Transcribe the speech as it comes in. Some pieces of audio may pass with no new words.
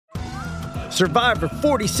Survivor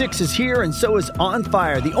 46 is here, and so is On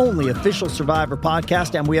Fire, the only official Survivor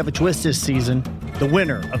podcast, and we have a twist this season. The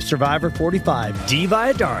winner of Survivor 45, Dee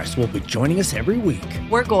Valladares, will be joining us every week.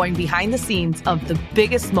 We're going behind the scenes of the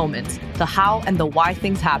biggest moments, the how and the why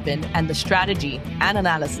things happen, and the strategy and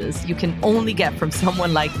analysis you can only get from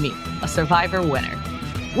someone like me, a Survivor winner.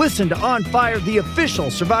 Listen to On Fire, the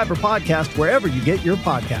official Survivor podcast, wherever you get your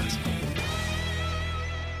podcast.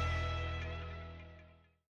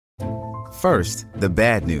 First, the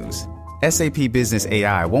bad news. SAP Business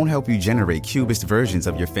AI won't help you generate cubist versions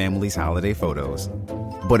of your family's holiday photos.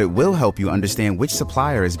 But it will help you understand which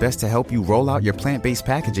supplier is best to help you roll out your plant-based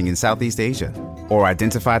packaging in Southeast Asia, or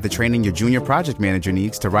identify the training your junior project manager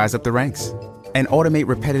needs to rise up the ranks, and automate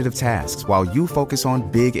repetitive tasks while you focus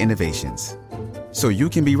on big innovations, so you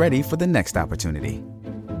can be ready for the next opportunity.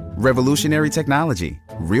 Revolutionary technology,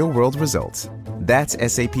 real-world results. That's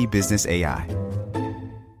SAP Business AI.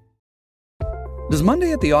 Does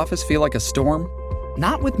Monday at the office feel like a storm?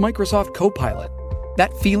 Not with Microsoft Copilot.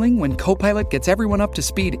 That feeling when Copilot gets everyone up to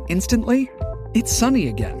speed instantly? It's sunny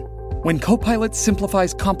again. When Copilot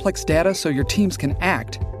simplifies complex data so your teams can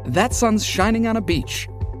act, that sun's shining on a beach.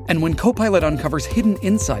 And when Copilot uncovers hidden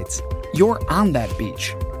insights, you're on that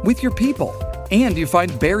beach with your people, and you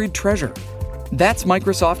find buried treasure. That's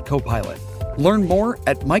Microsoft Copilot. Learn more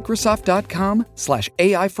at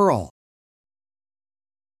Microsoft.com/AI for all.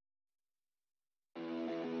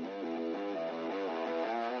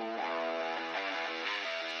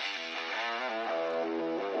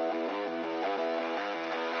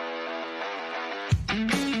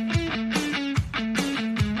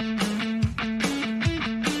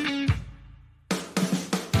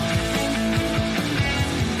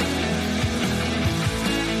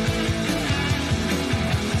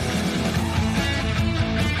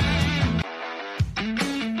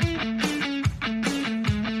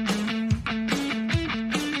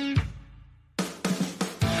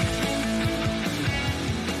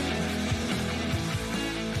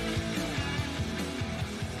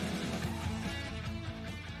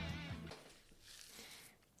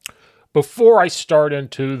 Before I start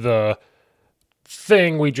into the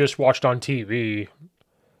thing we just watched on TV,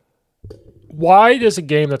 why does a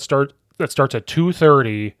game that starts at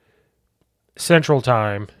 2:30 Central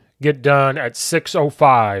Time get done at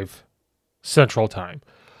 6:05 Central Time?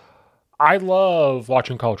 I love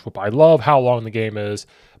watching college football. I love how long the game is,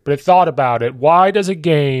 but I thought about it. Why does a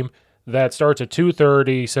game that starts at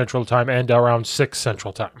 2:30 Central Time end around 6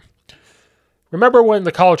 Central Time? Remember when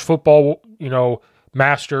the college football,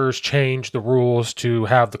 Masters changed the rules to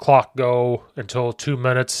have the clock go until 2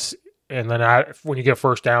 minutes, and then when you get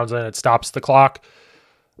first downs, then it stops the clock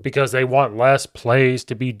because they want less plays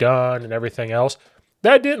to be done and everything else.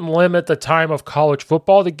 That didn't limit the time of college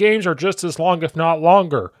football. The games are just as long, if not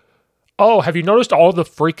longer. Oh, have you noticed all the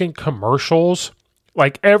freaking commercials?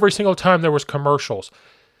 Like every single time there was commercials.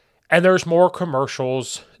 And there's more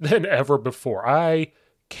commercials than ever before. I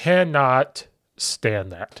cannot stand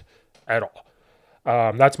that at all.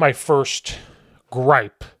 That's my first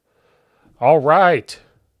gripe. All right.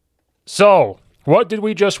 So, what did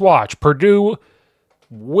we just watch? Purdue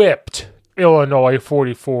whipped Illinois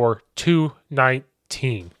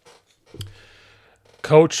 44-19.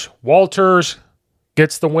 Coach Walters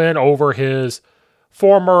gets the win over his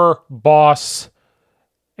former boss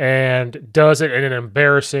and does it in an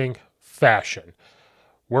embarrassing fashion.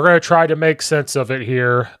 We're going to try to make sense of it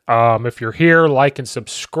here. If you're here, like and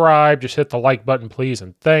subscribe. Just hit the like button, please,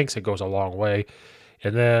 and thanks. It goes a long way.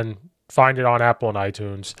 And then find it on Apple and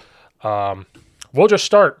iTunes. We'll just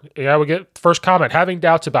start. Yeah, we get the first comment. Having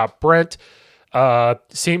doubts about Brent.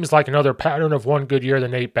 Seems like another pattern of one good year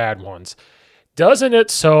than 8 bad ones. Doesn't it?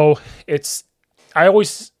 So I'm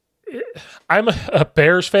a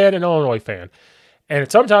Bears fan and Illinois fan. And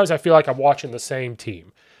sometimes I feel like I'm watching the same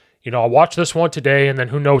team. I'll watch this one today, and then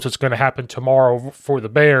who knows what's going to happen tomorrow for the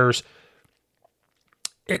Bears.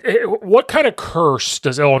 What kind of curse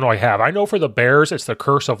does Illinois have? I know for the Bears, it's the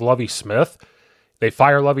curse of Lovie Smith. They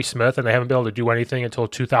fire Lovie Smith, and they haven't been able to do anything until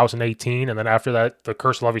 2018, and then after that, the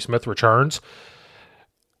curse of Lovie Smith returns.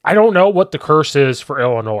 I don't know what the curse is for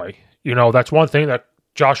Illinois. That's one thing that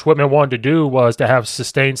Josh Whitman wanted to do was to have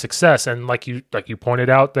sustained success, and like you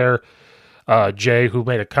pointed out there, Jay, who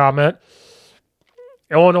made a comment,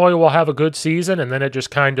 Illinois will have a good season, and then it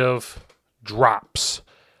just kind of drops.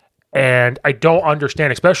 And I don't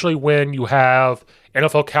understand, especially when you have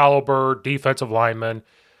NFL caliber defensive linemen.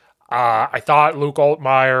 I thought Luke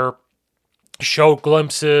Altmaier showed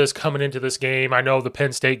glimpses coming into this game. I know the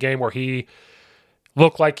Penn State game where he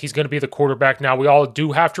looked like he's going to be the quarterback. Now, we all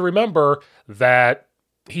do have to remember that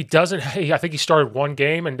I think he started one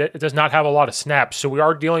game and it does not have a lot of snaps. So we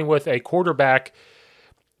are dealing with a quarterback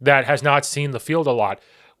that has not seen the field a lot.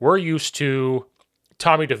 We're used to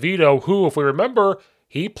Tommy DeVito, who, if we remember,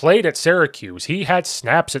 he played at Syracuse. He had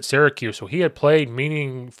snaps at Syracuse, so he had played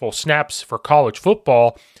meaningful snaps for college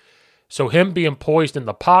football. So him being poised in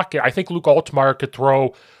the pocket, I think Luke Altmaier could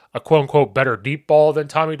throw a quote-unquote better deep ball than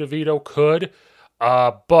Tommy DeVito could.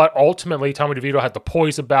 But ultimately, Tommy DeVito had the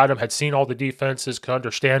poise about him, had seen all the defenses, could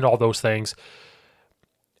understand all those things.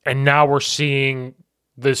 And now we're seeing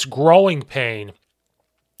this growing pain.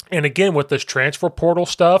 And again, with this transfer portal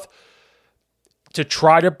stuff, to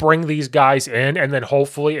try to bring these guys in and then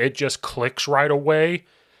hopefully it just clicks right away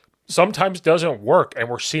sometimes doesn't work. And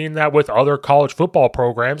we're seeing that with other college football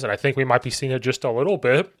programs. And I think we might be seeing it just a little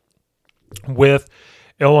bit with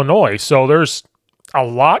Illinois. So there's a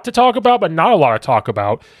lot to talk about, but not a lot to talk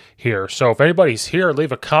about here. So if anybody's here,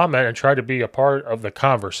 leave a comment and try to be a part of the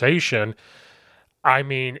conversation. I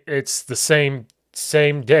mean, it's the same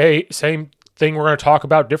day, same thing we're going to talk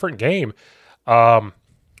about, different game. I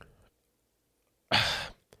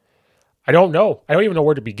don't know. I don't even know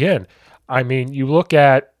where to begin. I mean, you look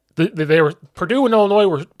at Purdue and Illinois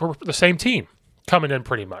were the same team coming in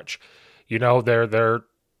pretty much. You know, they're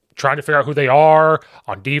trying to figure out who they are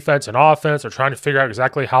on defense and offense. They're trying to figure out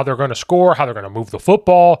exactly how they're going to score, how they're going to move the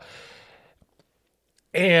football.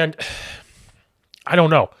 And I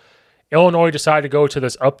don't know. Illinois decided to go to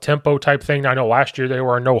this up-tempo type thing. I know last year they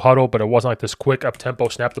were a no huddle, but it wasn't like this quick up-tempo,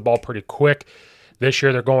 snap the ball pretty quick. This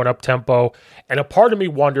year they're going up-tempo. And a part of me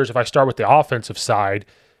wonders, if I start with the offensive side,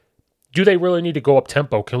 do they really need to go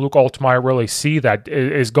up-tempo? Can Luke Altmaier really see that?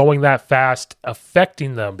 Is going that fast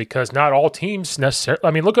affecting them? Because not all teams necessarily...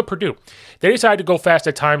 I mean, look at Purdue. They decided to go fast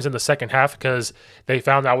at times in the second half because they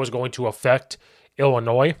found that was going to affect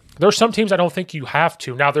Illinois. There's some teams I don't think you have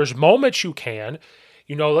to. Now, there's moments you can.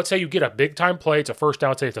 You know, let's say you get a big-time play. It's a first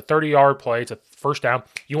down. Say it's a 30-yard play. It's a first down.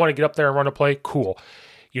 You want to get up there and run a play? Cool.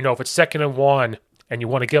 You know, if it's 2nd and 1 and you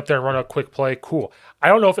want to get up there and run a quick play? Cool. I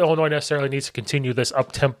don't know if Illinois necessarily needs to continue this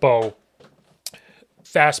up-tempo,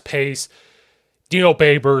 fast-paced, Dino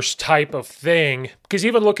Babers type of thing. Because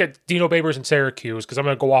even look at Dino Babers in Syracuse, because I'm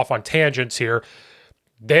going to go off on tangents here.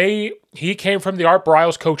 He came from the Art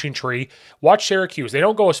Briles coaching tree. Watch Syracuse. They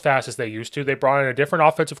don't go as fast as they used to. They brought in a different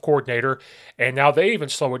offensive coordinator, and now they even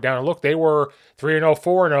slow it down. And look, they were 3-0,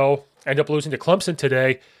 4-0, end up losing to Clemson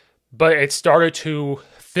today, but it started to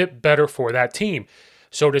fit better for that team.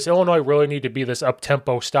 So does Illinois really need to be this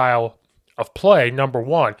up-tempo style of play, number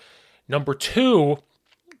one? Number two,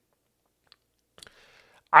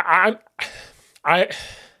 I'm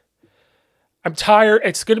tired.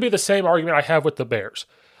 It's going to be the same argument I have with the Bears.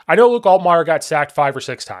 I know Luke Altmaier got sacked 5 or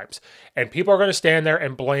 6 times, and people are going to stand there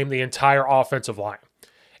and blame the entire offensive line.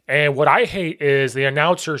 And what I hate is the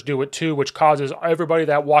announcers do it too, which causes everybody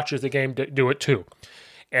that watches the game to do it too.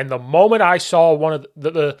 And the moment I saw one of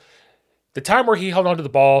the time where he held onto the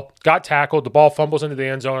ball, got tackled, the ball fumbles into the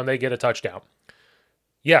end zone, and they get a touchdown.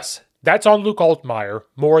 Yes, that's on Luke Altmaier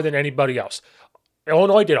more than anybody else.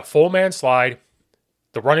 Illinois did a full man slide.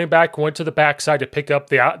 The running back went to the backside to pick up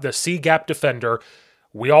the C-gap defender.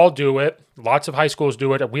 We all do it. Lots of high schools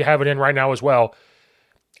do it. We have it in right now as well.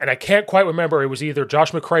 And I can't quite remember. It was either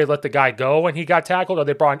Josh McCray let the guy go and he got tackled, or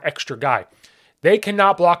they brought an extra guy. They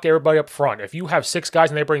cannot block everybody up front. If you have 6 guys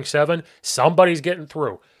and they bring 7, somebody's getting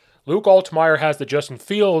through. Luke Altmaier has the Justin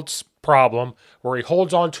Fields problem where he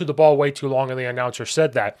holds on to the ball way too long, and the announcer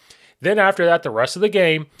said that. Then after that, the rest of the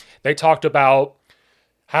game, they talked about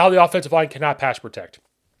how the offensive line cannot pass protect.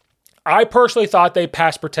 I personally thought they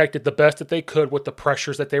pass protected the best that they could with the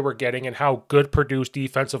pressures that they were getting and how good Purdue's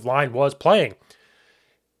defensive line was playing.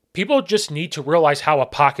 People just need to realize how a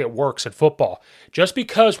pocket works in football. Just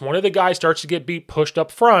because one of the guys starts to get beat pushed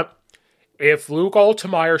up front, if Luke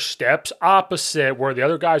Altmaier steps opposite where the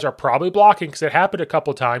other guys are probably blocking, because it happened a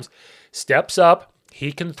couple times, steps up,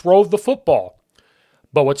 he can throw the football.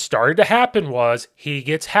 But what started to happen was he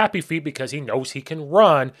gets happy feet because he knows he can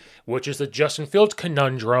run, which is the Justin Fields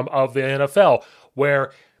conundrum of the NFL,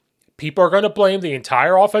 where people are going to blame the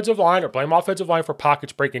entire offensive line or blame offensive line for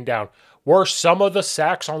pockets breaking down. Were some of the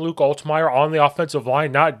sacks on Luke Altmaier on the offensive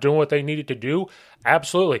line not doing what they needed to do?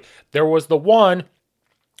 Absolutely. There was the one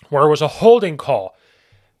where it was a holding call.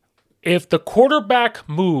 If the quarterback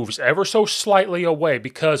moves ever so slightly away,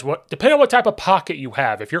 because depending on what type of pocket you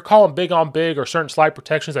have, if you're calling big on big or certain slide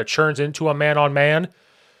protections that churns into a man-on-man,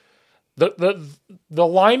 the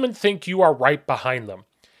linemen think you are right behind them.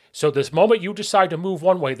 So this moment you decide to move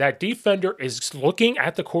one way, that defender is looking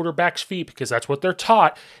at the quarterback's feet because that's what they're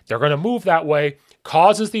taught. They're going to move that way,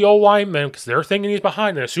 causes the O-lineman, because they're thinking he's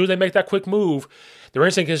behind them. As soon as they make that quick move, Their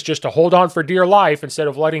instinct is just to hold on for dear life instead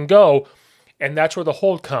of letting go, and that's where the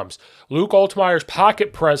hold comes. Luke Altmaier's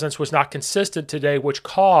pocket presence was not consistent today, which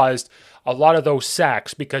caused a lot of those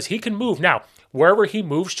sacks because he can move. Now, wherever he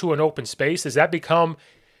moves to an open space, does that become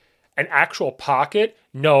an actual pocket?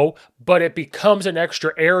 No, but it becomes an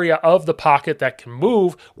extra area of the pocket that can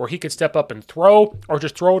move where he can step up and throw or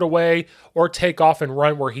just throw it away or take off and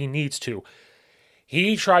run where he needs to.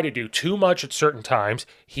 He tried to do too much at certain times.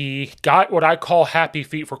 He got what I call happy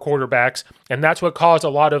feet for quarterbacks, and that's what caused a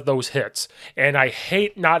lot of those hits. And I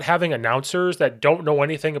hate not having announcers that don't know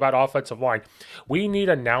anything about offensive line. We need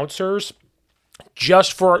announcers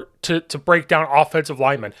just to break down offensive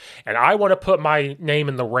linemen. And I want to put my name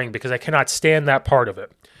in the ring because I cannot stand that part of it.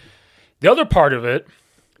 The other part of it,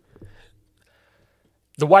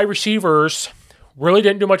 the wide receivers really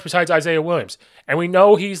didn't do much besides Isaiah Williams. And we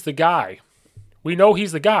know he's the guy.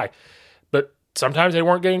 But sometimes they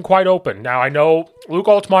weren't getting quite open. Now, I know Luke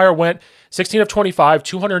Altmaier went 16 of 25,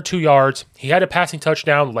 202 yards. He had a passing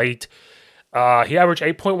touchdown late. He averaged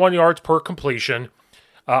 8.1 yards per completion.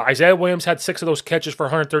 Isaiah Williams had 6 of those catches for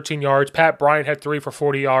 113 yards. Pat Bryant had 3 for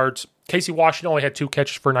 40 yards. Casey Washington only had 2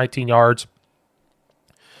 catches for 19 yards.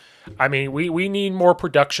 I mean, we need more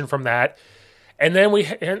production from that. And then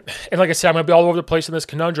and like I said, I'm going to be all over the place in this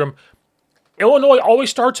conundrum. Illinois always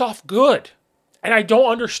starts off good. And I don't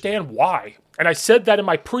understand why. And I said that in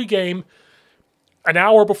my pregame an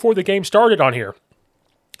hour before the game started on here.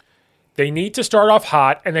 They need to start off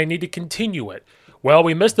hot, and they need to continue it. Well,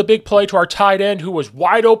 we missed the big play to our tight end who was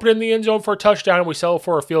wide open in the end zone for a touchdown, and we settled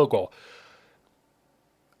for a field goal.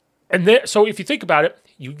 And then, so if you think about it,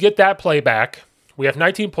 you get that play back. We have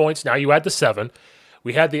 19 points. Now you add the 7.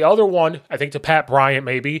 We had the other one, I think to Pat Bryant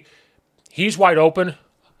maybe. He's wide open.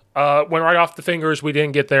 Went right off the fingers. We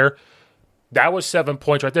didn't get there. That was 7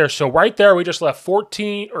 points right there. So right there, we just left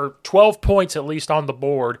 14 or 12 points at least on the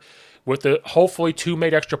board with the hopefully 2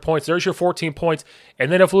 made extra points. There's your 14 points.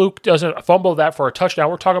 And then if Luke doesn't fumble that for a touchdown,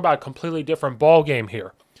 we're talking about a completely different ball game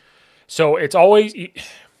here. So it's always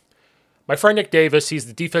my friend Nick Davis, he's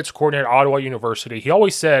the defense coordinator at Ottawa University. He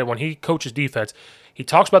always said when he coaches defense, he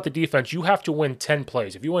talks about the defense, you have to win 10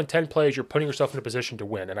 plays. If you win 10 plays, you're putting yourself in a position to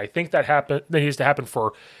win. And I think that needs to happen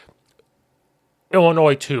for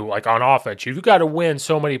Illinois too, like on offense. You've got to win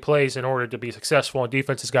so many plays in order to be successful, and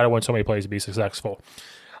defense has got to win so many plays to be successful.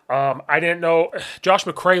 I didn't know. Josh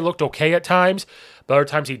McCray looked okay at times, but other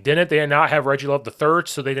times he didn't. They did not have Reggie Love III,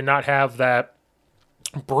 so they did not have that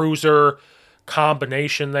bruiser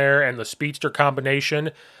combination there and the speedster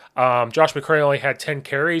combination. Josh McCray only had 10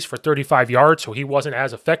 carries for 35 yards, so he wasn't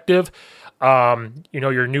as effective.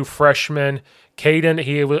 Your new freshman, Caden,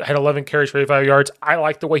 he had 11 carries for 85 yards. I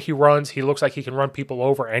like the way he runs. He looks like he can run people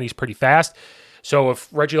over, and he's pretty fast. So if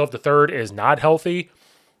Reggie Love III is not healthy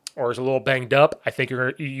or is a little banged up, I think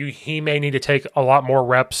he may need to take a lot more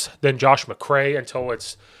reps than Josh McCray until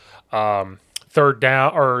it's third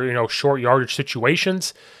down or short yardage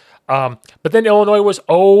situations. But then Illinois was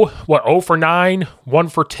 0 for 9, 1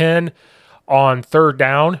 for 10 on third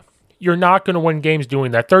down. You're not going to win games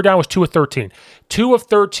doing that. Third down was 2 of 13. 2 of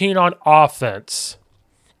 13 on offense.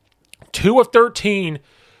 2 of 13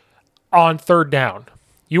 on third down.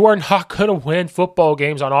 You are not going to win football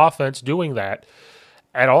games on offense doing that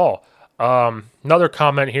at all. Another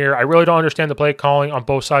comment here. I really don't understand the play calling on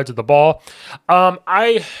both sides of the ball.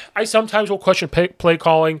 I sometimes will question play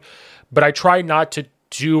calling, but I try not to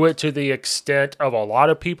do it to the extent of a lot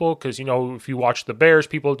of people because, if you watch the Bears,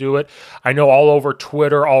 people do it. I know all over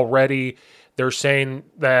Twitter already they're saying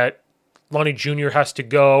that Lonnie Jr. has to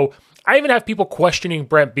go. I even have people questioning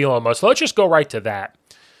Brent Bielema, so let's just go right to that.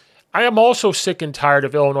 I am also sick and tired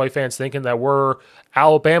of Illinois fans thinking that we're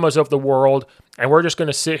Alabamas of the world and we're just going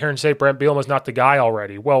to sit here and say Brent Bielema's not the guy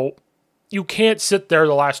already. Well, you can't sit there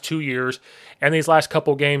the last 2 years and these last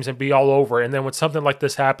couple games and be all over. And then when something like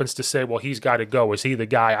this happens to say, well, he's got to go. Is he the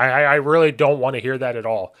guy? I really don't want to hear that at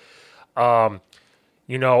all.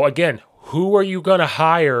 Again, who are you going to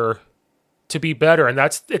hire to be better? And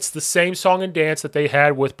it's the same song and dance that they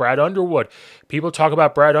had with Brad Underwood. People talk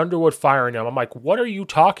about Brad Underwood firing him. I'm like, what are you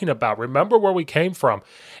talking about? Remember where we came from.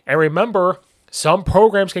 And remember, some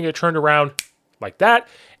programs can get turned around like that,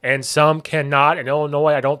 and some cannot. And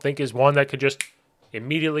Illinois, I don't think, is one that could just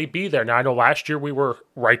immediately be there. Now, I know last year we were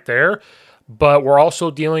right there, but we're also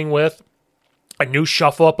dealing with a new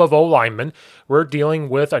shuffle-up of O-linemen. We're dealing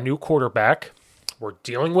with a new quarterback. We're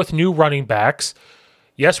dealing with new running backs.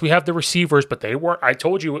 Yes, we have the receivers, but they weren't.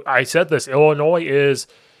 I said this, Illinois is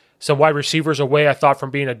some wide receivers away, I thought, from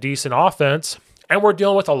being a decent offense. And we're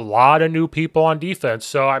dealing with a lot of new people on defense.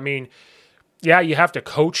 So, yeah, you have to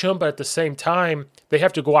coach them, but at the same time, they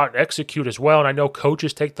have to go out and execute as well. And I know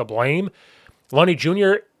coaches take the blame. Lonnie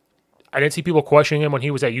Jr., I didn't see people questioning him when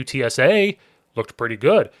he was at UTSA. Looked pretty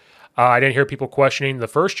good. I didn't hear people questioning the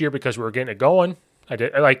first year because we were getting it going.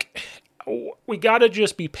 We got to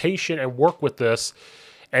just be patient and work with this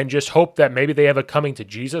and just hope that maybe they have a coming to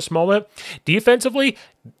Jesus moment. Defensively,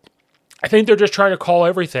 I think they're just trying to call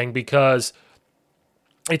everything because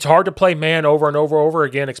it's hard to play man over and over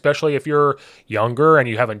again, especially if you're younger and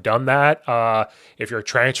you haven't done that. If you're a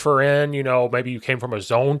transfer in, maybe you came from a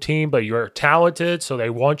zone team, but you're talented, so they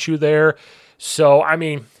want you there. So, I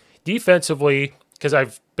mean, defensively, because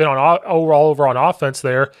I've been all over on offense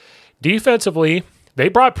there, defensively, they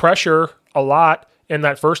brought pressure a lot in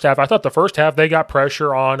that first half. I thought the first half they got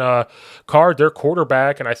pressure on Card, their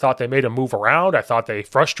quarterback, and I thought they made him move around. I thought they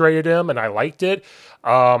frustrated him, and I liked it.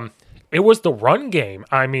 It was the run game.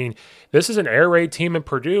 I mean, this is an air raid team in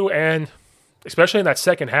Purdue, and especially in that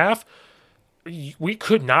second half, we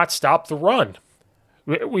could not stop the run.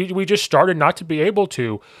 We just started not to be able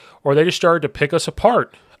to, or they just started to pick us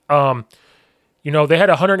apart. They had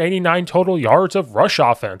 189 total yards of rush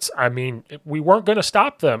offense. I mean, we weren't going to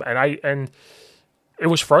stop them, and it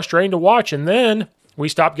was frustrating to watch. And then we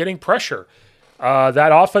stopped getting pressure.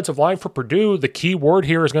 That offensive line for Purdue, the key word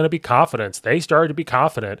here is going to be confidence. They started to be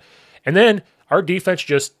confident. And then our defense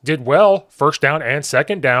just did well, first down and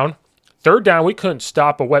second down. Third down, we couldn't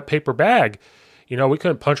stop a wet paper bag. We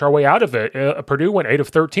couldn't punch our way out of it. Purdue went 8 of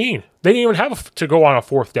 13. They didn't even have to go on a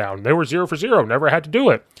fourth down. They were 0 for 0, never had to do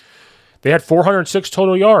it. They had 406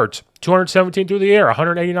 total yards, 217 through the air,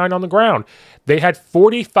 189 on the ground. They had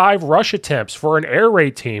 45 rush attempts for an air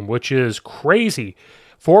raid team, which is crazy.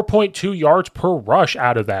 4.2 yards per rush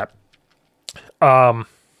out of that.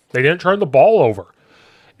 They didn't turn the ball over.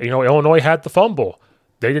 Illinois had the fumble.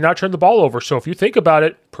 They did not turn the ball over. So if you think about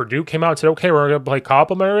it, Purdue came out and said, okay, we're going to play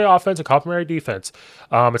complementary offense and complementary defense.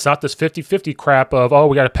 It's not this 50-50 crap of,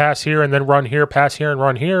 we got to pass here and then run here, pass here and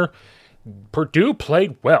run here. Purdue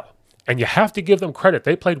played well. And you have to give them credit.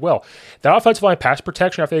 They played well. That offensive line pass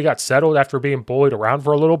protection, after they got settled, after being bullied around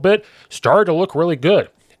for a little bit, started to look really good.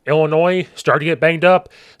 Illinois started to get banged up.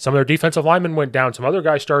 Some of their defensive linemen went down. Some other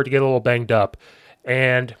guys started to get a little banged up.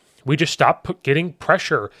 And we just stopped getting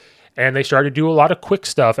pressure. And they started to do a lot of quick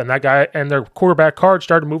stuff. And that guy and their quarterback Card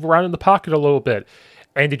started to move around in the pocket a little bit.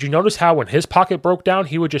 And did you notice how when his pocket broke down,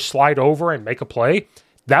 he would just slide over and make a play?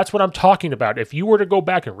 That's what I'm talking about. If you were to go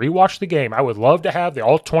back and rewatch the game, I would love to have the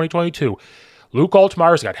all 2022. Luke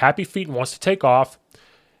Altmaier's got happy feet and wants to take off.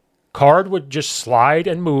 Card would just slide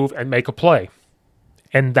and move and make a play.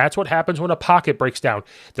 And that's what happens when a pocket breaks down.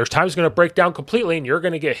 There's times it's going to break down completely and you're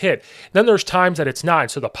going to get hit. Then there's times that it's not.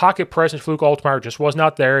 And so the pocket presence for Luke Altmaier just was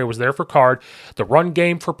not there. It was there for Card. The run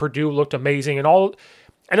game for Purdue looked amazing. And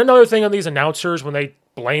another thing on these announcers, when they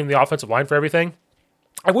blame the offensive line for everything,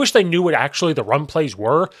 I wish they knew what actually the run plays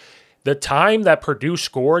were. The time that Purdue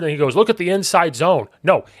scored, and he goes, look at the inside zone.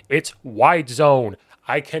 No, it's wide zone.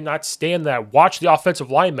 I cannot stand that. Watch the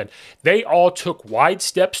offensive linemen. They all took wide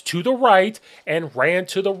steps to the right and ran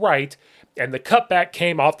to the right, and the cutback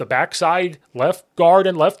came off the backside, left guard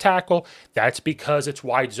and left tackle. That's because it's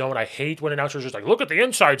wide zone. I hate when announcers are just like, look at the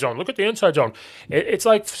inside zone. Look at the inside zone. It's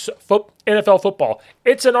like NFL football.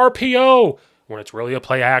 It's an RPO when it's really a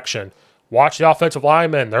play action. Watch the offensive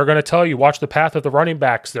linemen. They're going to tell you. Watch the path of the running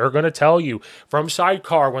backs. They're going to tell you from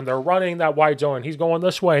sidecar when they're running that wide zone. He's going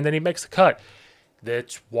this way, and then he makes the cut.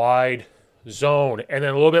 That's wide zone. And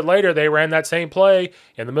then a little bit later, they ran that same play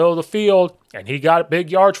in the middle of the field, and he got big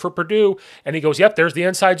yards for Purdue. And he goes, yep, there's the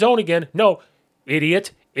inside zone again. No,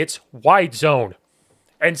 idiot, it's wide zone.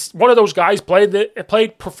 And one of those guys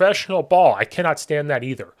played professional ball. I cannot stand that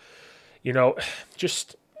either.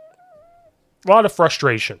 Just a lot of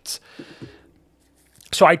frustrations.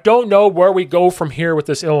 So I don't know where we go from here with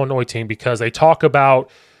this Illinois team because they talk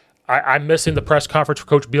about, I'm missing the press conference for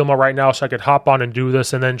Coach Bielema right now so I could hop on and do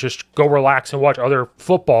this and then just go relax and watch other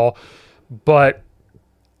football. But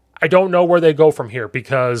I don't know where they go from here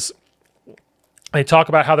because they talk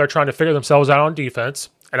about how they're trying to figure themselves out on defense.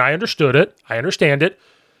 And I understood it. I understand it.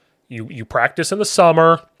 You practice in the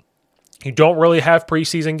summer. You don't really have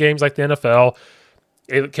preseason games like the NFL.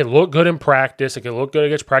 It can look good in practice. It can look good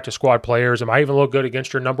against practice squad players. It might even look good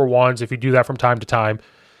against your number ones if you do that from time to time.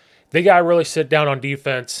 They got to really sit down on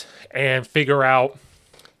defense and figure out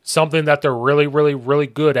something that they're really, really, really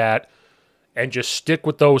good at and just stick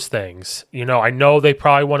with those things. I know they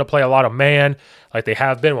probably want to play a lot of man like they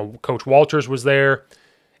have been when Coach Walters was there.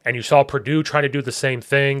 And you saw Purdue trying to do the same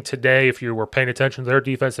thing today. If you were paying attention to their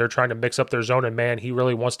defense, they're trying to mix up their zone and man. He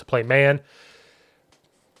really wants to play man.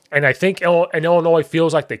 And I think Illinois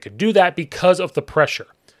feels like they could do that because of the pressure.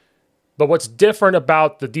 But what's different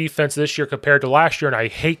about the defense this year compared to last year, and I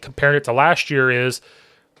hate comparing it to last year, is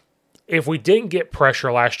if we didn't get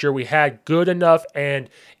pressure last year, we had good enough and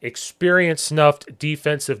experienced enough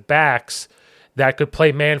defensive backs that could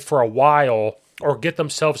play man for a while or get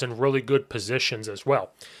themselves in really good positions as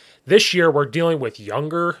well. This year, we're dealing with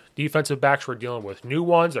younger defensive backs. We're dealing with new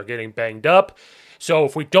ones. They're getting banged up. So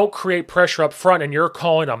if we don't create pressure up front and you're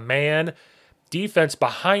calling a man defense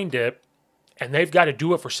behind it, and they've got to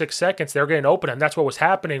do it for 6 seconds, they're getting open. And that's what was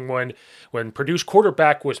happening when Purdue's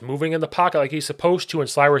quarterback was moving in the pocket like he's supposed to and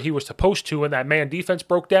slide where he was supposed to, and that man defense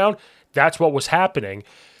broke down. That's what was happening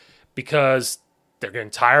because they're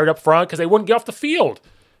getting tired up front because they wouldn't get off the field.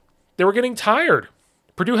 They were getting tired.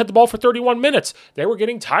 Purdue had the ball for 31 minutes. They were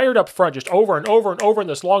getting tired up front just over and over and over in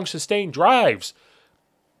this long sustained drives.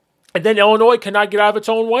 And then Illinois cannot get out of its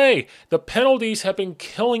own way. The penalties have been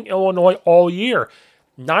killing Illinois all year.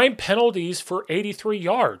 9 penalties for 83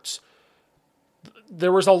 yards.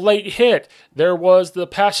 There was a late hit. There was the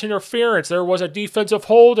pass interference. There was a defensive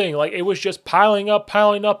holding. Like, it was just piling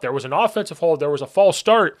up. There was an offensive hold. There was a false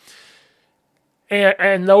start.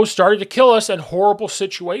 And those started to kill us in horrible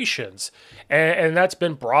situations. And that's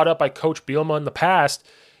been brought up by Coach Bielema in the past,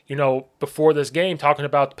 before this game, talking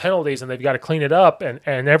about the penalties, and they've got to clean it up and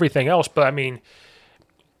everything else. But, I mean,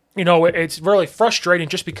 it's really frustrating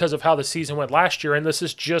just because of how the season went last year. And this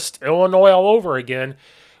is just Illinois all over again,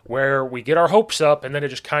 where we get our hopes up and then it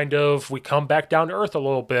just we come back down to earth a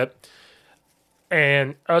little bit.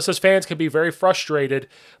 And us as fans can be very frustrated,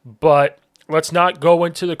 but let's not go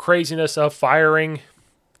into the craziness of firing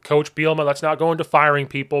Coach Bielema. Let's not go into firing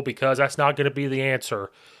people because that's not going to be the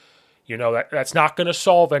answer. That's not going to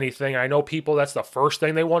solve anything. I know people, that's the first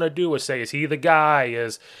thing they want to do is say, is he the guy?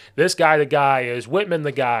 Is this guy the guy? Is Whitman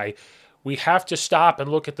the guy? We have to stop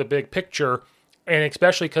and look at the big picture, and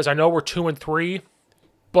especially because I know we're 2-3,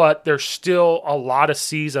 but there's still a lot of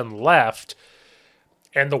season left,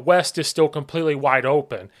 and the West is still completely wide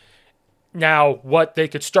open. Now, what they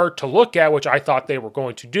could start to look at, which I thought they were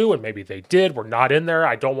going to do, and maybe they did, we're not in there.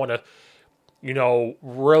 I don't want to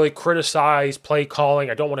really criticize play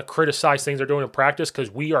calling. I don't want to criticize things they're doing in practice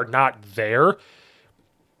because we are not there.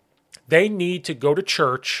 They need to go to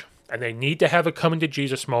church and they need to have a coming to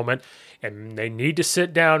Jesus moment, and they need to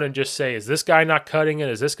sit down and just say, is this guy not cutting it?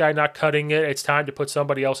 Is this guy not cutting it? It's time to put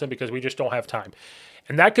somebody else in because we just don't have time.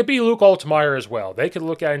 And that could be Luke Altmaier as well. They could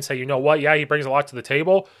look at it and say, you know what? Yeah, he brings a lot to the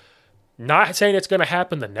table. Not saying it's going to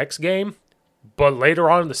happen the next game, but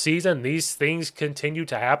later on in the season, these things continue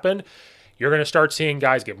to happen. You're going to start seeing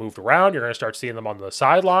guys get moved around. You're going to start seeing them on the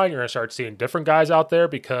sideline. You're going to start seeing different guys out there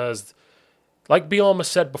because, like Bielema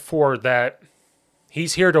said before, that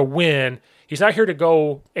he's here to win. He's not here to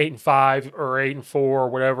go 8-5 or 8-4 or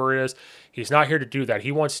whatever it is. He's not here to do that.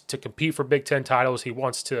 He wants to compete for Big Ten titles. He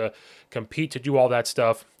wants to compete to do all that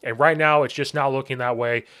stuff. And right now, it's just not looking that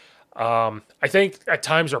way. I think at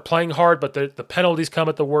times they're playing hard, but the penalties come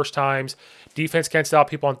at the worst times. Defense can't stop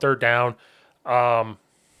people on third down.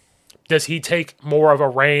 Does he take more of a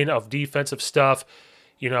reign of defensive stuff?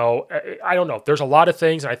 I don't know. There's a lot of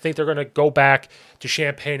things, and I think they're going to go back to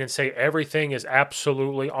Champaign and say everything is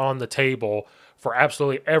absolutely on the table for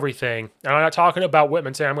absolutely everything. And I'm not talking about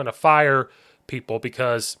Whitman saying I'm going to fire people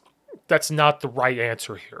because that's not the right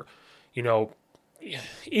answer here.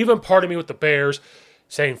 Even part of me with the Bears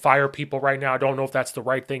saying fire people right now, I don't know if that's the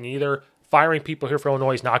right thing either. Firing people here for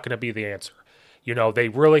Illinois is not going to be the answer. They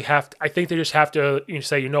really have to, I think they just have to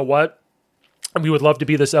say, you know what? We would love to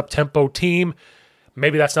be this up-tempo team.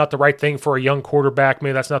 Maybe that's not the right thing for a young quarterback.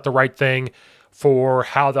 Maybe that's not the right thing for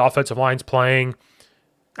how the offensive line's playing.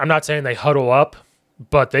 I'm not saying they huddle up,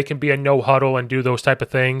 but they can be a no huddle and do those type of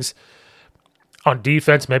things. On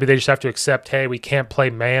defense, maybe they just have to accept, hey, we can't play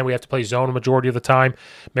man. We have to play zone a majority of the time.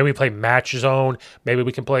 Maybe we play match zone. Maybe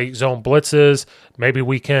we can play zone blitzes. Maybe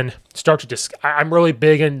we can start to I'm really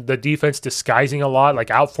big in the defense disguising a lot, like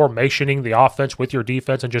out-formationing the offense with your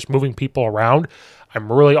defense and just moving people around.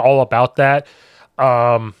 I'm really all about that.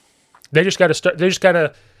 They just got to start. They just got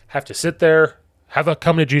to have to sit there, have a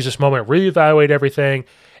come to Jesus moment, reevaluate everything,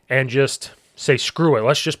 and just say, screw it.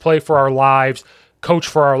 Let's just play for our lives, coach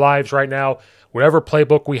for our lives right now. Whatever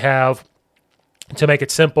playbook we have to make it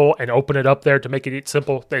simple and open it up there to make it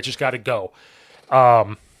simple, they just got to go.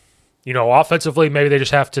 Offensively, maybe they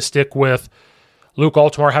just have to stick with Luke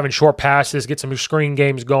Altmaier having short passes, get some screen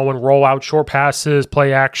games going, roll out short passes,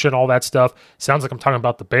 play action, all that stuff. Sounds like I'm talking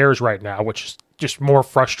about the Bears right now, which is just more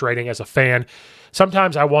frustrating as a fan.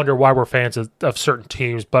 Sometimes I wonder why we're fans of certain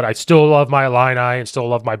teams, but I still love my Illini and still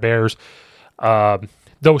love my Bears.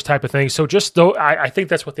 those type of things. So just though, I think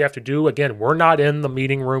that's what they have to do. Again, we're not in the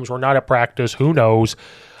meeting rooms. We're not at practice. Who knows?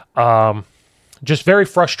 Just very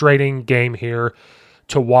frustrating game here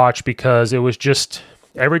to watch because it was just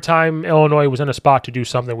every time Illinois was in a spot to do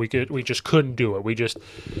something, we just couldn't do it. We just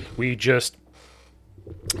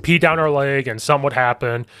peed down our leg and something would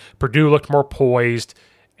happen. Purdue looked more poised,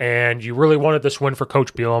 and you really wanted this win for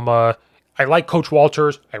Coach Bielema. I like Coach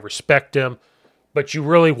Walters. I respect him. But you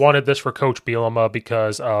really wanted this for Coach Bielema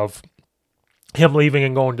because of him leaving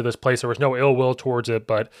and going to this place. There was no ill will towards it,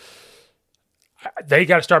 but they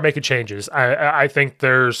got to start making changes. I think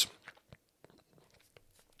there's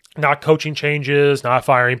not coaching changes, not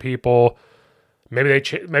firing people. Maybe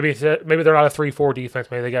maybe they're not a 3-4 defense.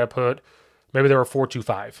 Maybe they got to put. Maybe they're a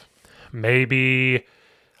 4-2-5. Maybe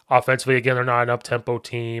offensively again they're not an up-tempo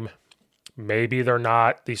team. Maybe they're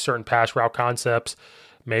not these certain pass route concepts.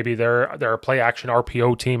 Maybe they're a play action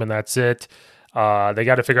RPO team and that's it. They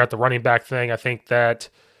got to figure out the running back thing. I think that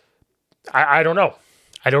I don't know.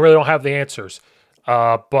 I don't have the answers.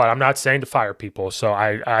 But I'm not saying to fire people. So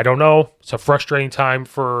I don't know. It's a frustrating time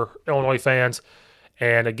for Illinois fans.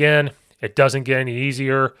 And again, it doesn't get any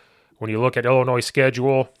easier when you look at Illinois'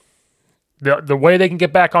 schedule. The way they can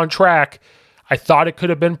get back on track, I thought it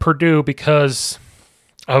could have been Purdue because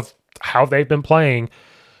of how they've been playing.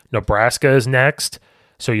 Nebraska is next.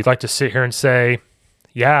 So you'd like to sit here and say,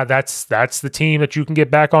 yeah, that's the team that you can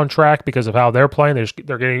get back on track because of how they're playing. They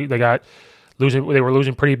were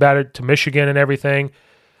losing pretty bad to Michigan and everything.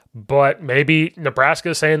 But maybe Nebraska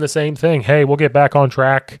is saying the same thing. Hey, we'll get back on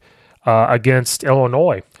track against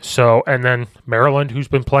Illinois. So, and then Maryland, who's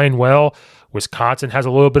been playing well. Wisconsin has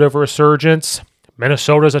a little bit of a resurgence.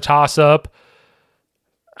 Minnesota's a toss-up.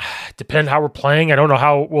 Depend how we're playing. I don't know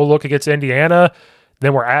how we'll look against Indiana.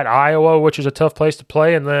 Then we're at Iowa, which is a tough place to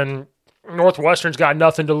play. And then Northwestern's got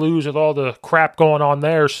nothing to lose with all the crap going on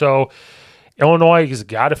there. So Illinois has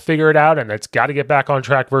got to figure it out, and it's got to get back on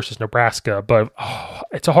track versus Nebraska. But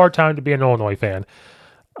it's a hard time to be an Illinois fan.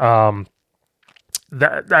 That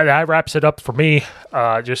wraps it up for me.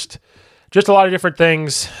 Just a lot of different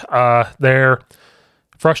things there.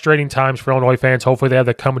 Frustrating times for Illinois fans. Hopefully they have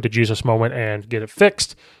the coming to Jesus moment and get it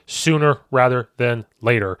fixed sooner rather than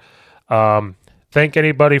later. Thank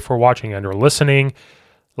anybody for watching and or listening.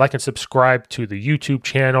 Like and subscribe to the YouTube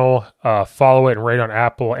channel. Follow it and rate on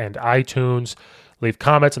Apple and iTunes. Leave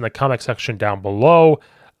comments in the comment section down below.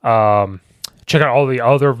 Check out all the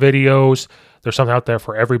other videos. There's something out there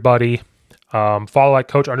for everybody. Follow at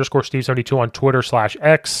Coach_Steve72 on Twitter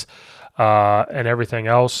 /X and everything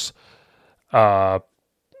else.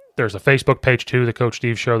 There's a Facebook page too, the Coach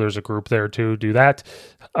Steve Show. There's a group there too. Do that.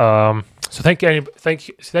 So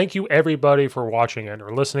thank you everybody for watching and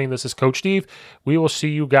or listening. This is Coach Steve. We will see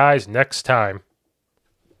you guys next time.